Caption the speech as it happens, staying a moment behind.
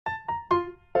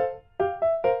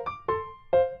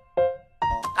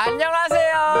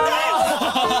안녕하세요.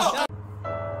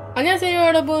 안녕하세요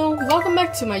여러분. Welcome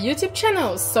back to my YouTube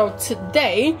channel. So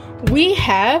today we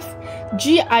have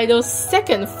gidle's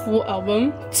second full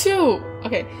album 2.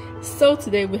 Okay, so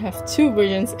today we have two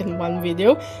versions in one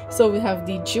video. So we have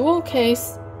the jewel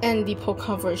case and the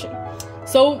poca version.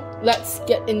 So let's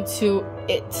get into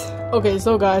it. Okay,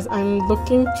 so guys, I'm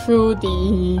looking through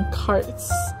the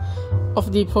cards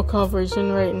of the poca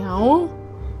version right now.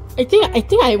 I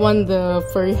think I want the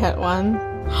furry hat one.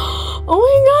 Oh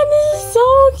my god, this is so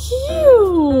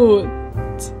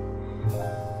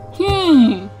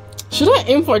cute! Should I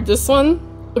aim for this one?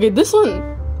 Okay, this one.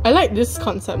 I like this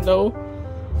concept though.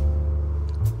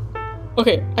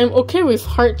 Okay, I'm okay with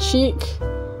heart cheek,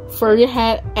 furry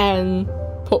hat, and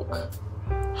poke.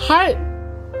 Heart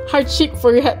cheek,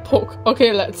 furry hat, poke.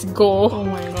 Okay, let's go. Oh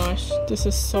my gosh, this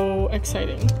is so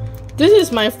exciting. This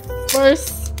is my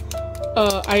first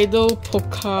idol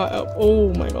poca.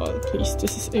 Oh my god, please,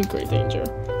 this is in great danger.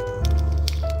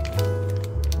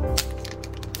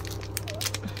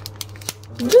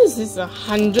 This is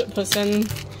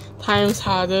 100% times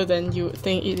harder than you would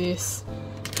think it is.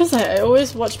 Because I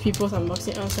always watch people's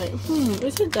unboxing, I was like,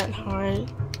 is it that hard?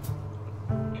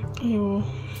 Ew.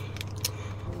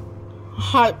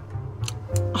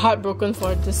 Heartbroken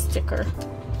for this sticker.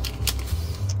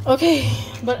 Okay,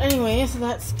 but anyways,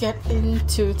 let's get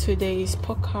into today's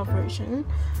poca version.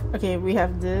 Okay, we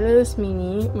have this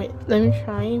mini. Wait, let me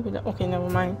try with the, okay, never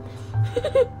mind.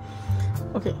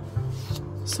 Okay,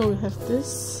 so we have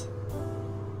this,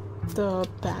 the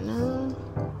banner.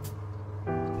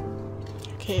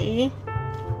 Okay.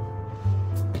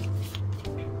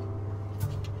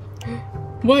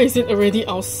 Why is it already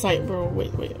outside, bro?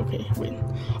 Wait, okay, wait.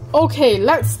 Okay,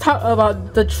 let's talk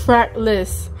about the track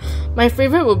list. My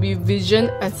favorite will be Vision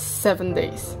and 7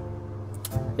 Days.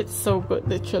 It's so good,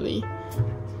 literally.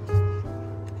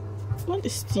 What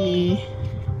is the...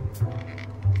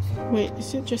 Wait,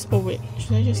 is it just... Oh wait,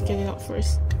 should I just get it out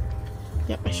first?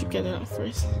 Yep, I should get it out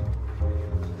first.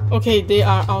 Okay, they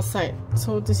are outside.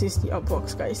 So this is the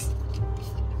outbox, guys.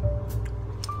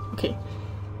 Okay.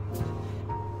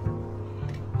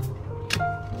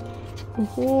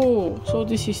 Oh, so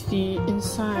this is the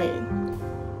inside.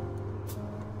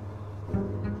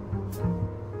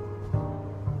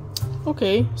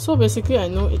 Okay, so basically I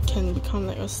know it can become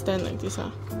like a stand like this.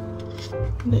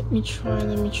 Let me try.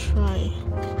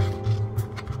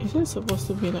 Is it supposed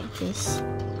to be like this?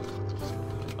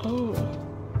 Oh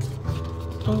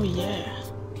yeah.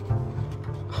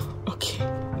 Okay.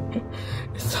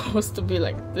 It's supposed to be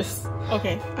like this.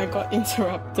 Okay, I got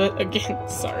interrupted again,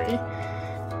 sorry.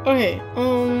 Okay,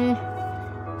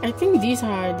 I think these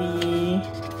are the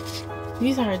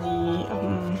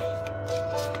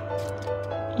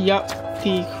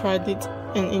the credit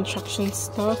and instruction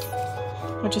stuff.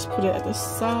 I'll just put it at the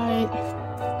side.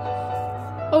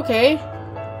 Okay.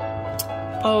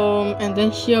 And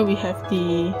then here we have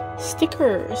the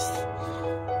stickers.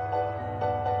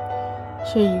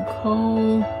 Here you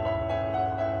go.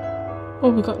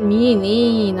 Oh, we got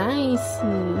mini, nice.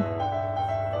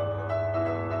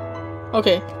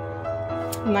 Okay,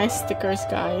 nice stickers,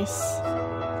 guys.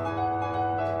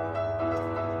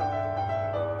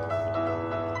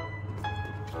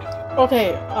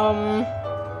 Okay,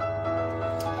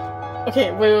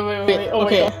 okay, wait.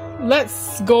 Okay,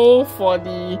 let's go for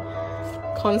the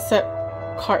concept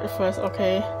card first,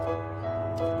 okay?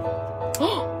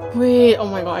 Wait, oh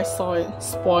my god, I saw it.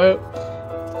 Spoiled.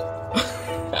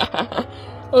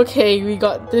 Okay, we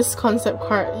got this concept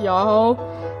card, y'all.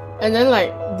 And then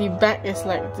like the back is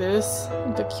like this,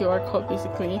 the QR code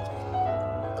basically.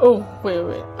 Oh,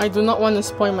 wait. I do not want to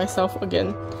spoil myself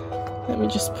again. Let me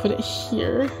just put it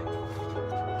here.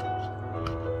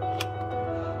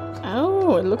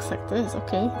 Oh, it looks like this.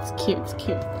 Okay, it's cute.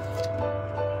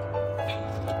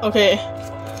 Okay.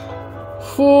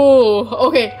 Ooh,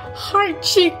 okay. Heart,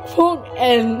 cheek, poke,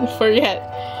 and furry hat.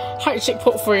 Heart, cheek,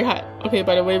 poke, furry hat. Okay,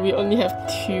 by the way, we only have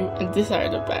 2, and these are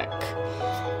at the back.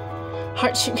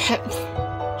 Heart, cheek, hat.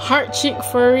 Heart, cheek,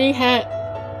 furry hat,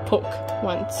 poke.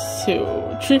 1, 2,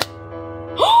 3.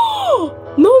 Oh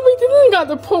no, we didn't got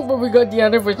the poke, but we got the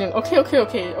other version. Okay.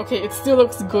 It still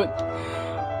looks good.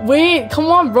 Wait, come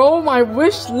on, bro. My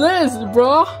wish list,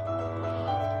 bro.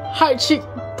 Heart, cheek,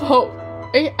 poke.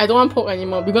 I don't want poke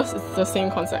anymore because it's the same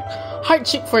concept. Heart,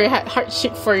 cheek, furry hat. Heart,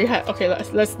 cheek, furry hat. Okay,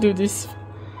 let's do this.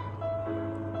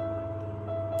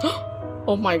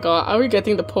 Oh my god, are we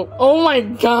getting the poke? Oh my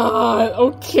god.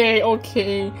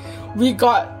 Okay. We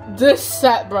got this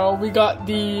set, bro. We got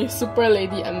the Super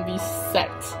Lady MV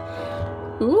set.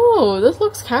 Ooh, this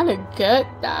looks kind of good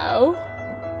though.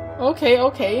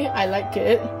 Okay, I like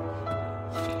it.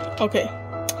 Okay,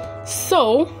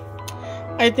 so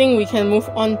I think we can move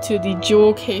on to the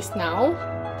jewel case now.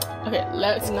 Okay,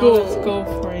 let's go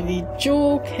for the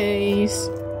jewel case.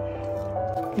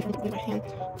 My hand.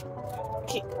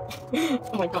 Okay.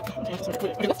 Oh my god. Okay, sorry.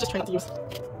 Wait, let's just try not to use.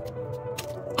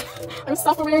 I'm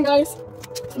suffering, guys.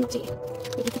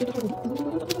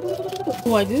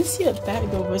 Oh, I didn't see the back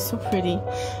though, but it's so pretty.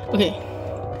 Okay,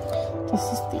 this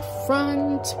is the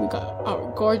front. We got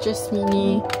our gorgeous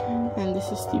mini, and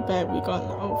this is the back. We got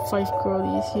our 5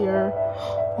 girlies here.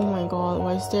 Oh my god,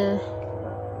 why is there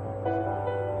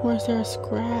a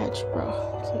scratch, bro?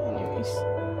 Okay, anyways.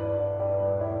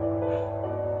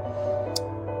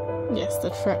 Yes, the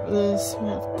strapless. We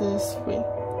have this. Wait,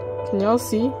 can y'all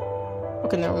see?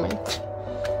 Okay, never mind.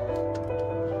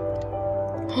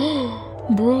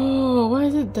 Bro, why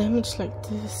is it damaged like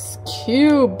this?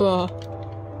 Cube!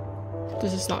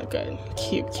 This is not good.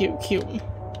 Cube.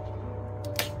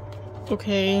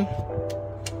 Okay.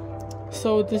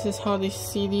 So this is how the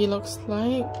CD looks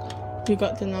like. We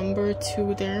got the number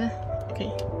 2 there.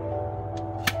 Okay.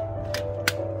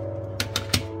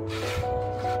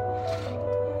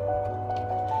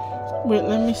 Wait,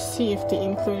 let me see if the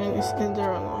inclusion is in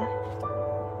there or not.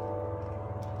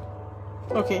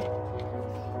 Okay.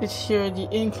 It's here. The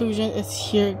inclusion is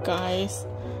here, guys.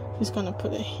 Just gonna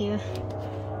put it here.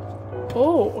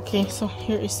 Oh, okay. So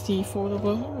here is the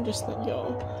foldable. I'll just let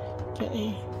y'all get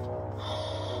a.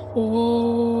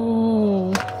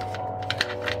 Whoa.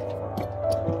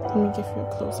 Let me give you a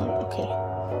close up. Okay.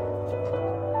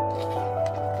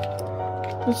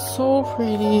 It's so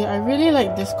pretty. I really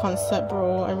like this concept,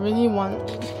 bro. I really want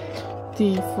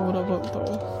the foldable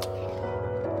though.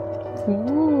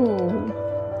 Ooh.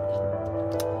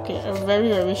 Okay, a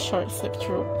very short flip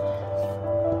through.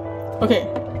 Okay,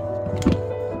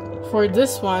 for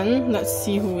this one, let's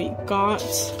see who we got.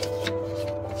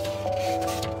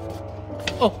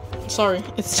 Oh, sorry,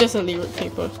 it's just a lyric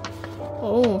paper.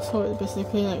 Oh, so it's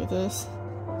basically like this.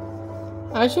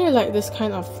 I actually like this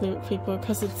kind of lyric paper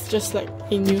because it's just like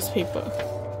a newspaper.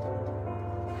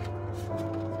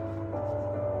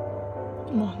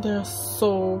 Oh, they're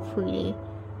so pretty.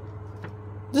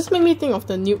 This made me think of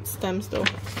the nude stamps though.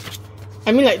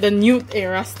 I mean like the nude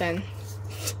era stamp.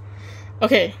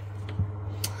 Okay.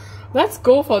 Let's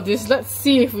go for this. Let's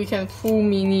see if we can pull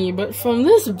mini. But from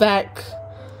this back,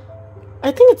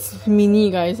 I think it's mini,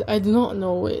 guys. I do not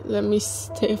know. Wait, let me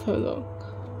take a look.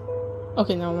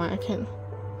 Okay, never mind. I can.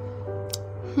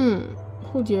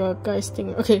 Who do you guys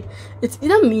think? Okay, it's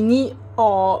either mini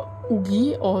or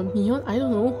Oogie or Neon. I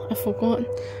don't know. I forgot.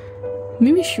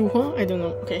 Maybe Shuhua? I don't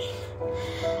know. Okay.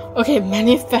 Okay,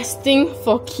 manifesting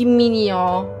for Kimini,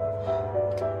 y'all.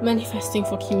 Manifesting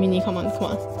for Kimini. Come on.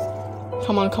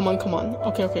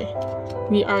 Okay.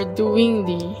 We are doing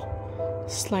the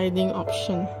sliding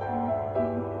option.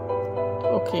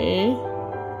 Okay.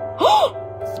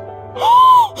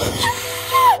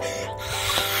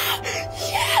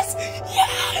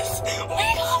 Yes! We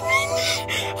got Mini!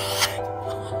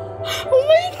 Oh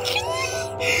my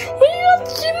god! We got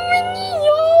Kimini,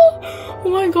 y'all! Oh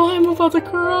my god, I'm about to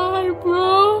cry,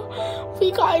 bro!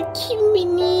 We got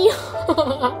Kimini!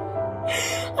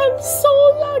 I'm so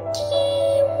lucky!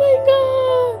 Oh my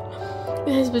god!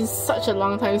 It has been such a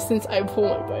long time since I pulled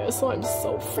my bio, so I'm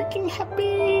so freaking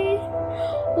happy!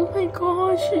 Oh my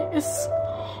gosh,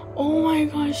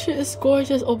 she is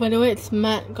gorgeous. Oh, by the way, it's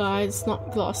matte, guys. It's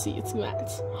not glossy, it's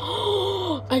matte.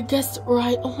 I guessed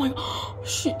right. Oh my god,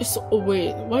 she is. Oh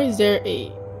wait, why is there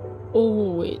a?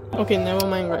 Oh wait. Okay, never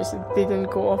mind, guys. It didn't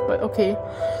go off, but okay.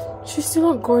 She's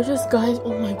still not gorgeous, guys.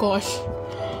 Oh my gosh.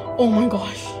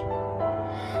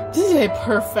 This is a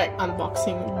perfect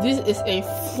unboxing. This is a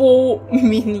full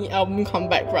mini album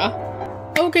comeback, bruh.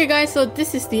 Okay guys, so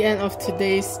this is the end of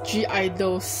today's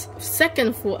 (G)I-DLE's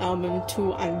second full album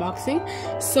 2 unboxing.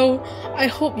 So I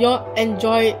hope y'all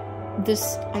enjoyed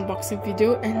this unboxing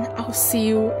video, and I'll see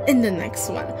you in the next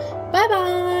one. Bye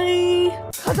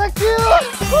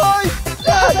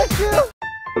bye!